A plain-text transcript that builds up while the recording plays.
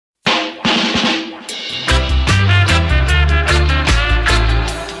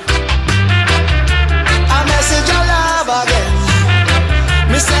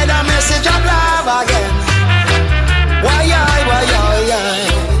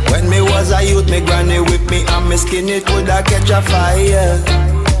youth, me granny whip me and me skin it coulda catch a fire.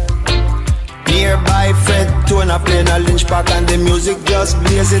 Nearby Fred Tona playing a lynch pack and the music just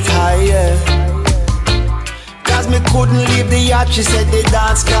blaze it higher. Cause me couldn't leave the yacht, she said the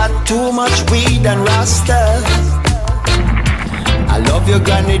dance got too much weed and rasta. I love you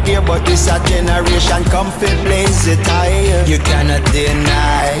granny dear, but this a generation come fi blaze it higher. You cannot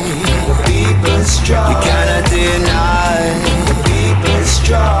deny the people's struggle. You cannot deny the people's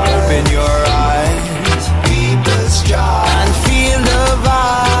struggle. Open your eyes, people's struggle, and feel the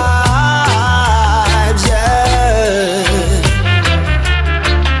vibes, yeah.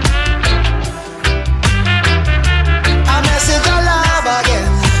 A message of love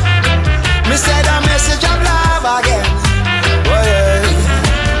again. Me said a message of love again.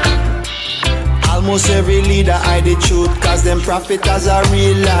 Almost every leader hide the truth, cause them prophet as a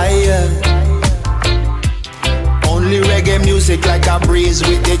real liar. Only reggae music like a breeze,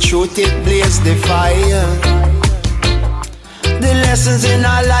 with the truth it blaze the fire. The lessons in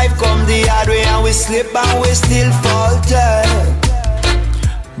our life come the hard way, and we slip and we still falter.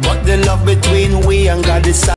 But the love between we and God is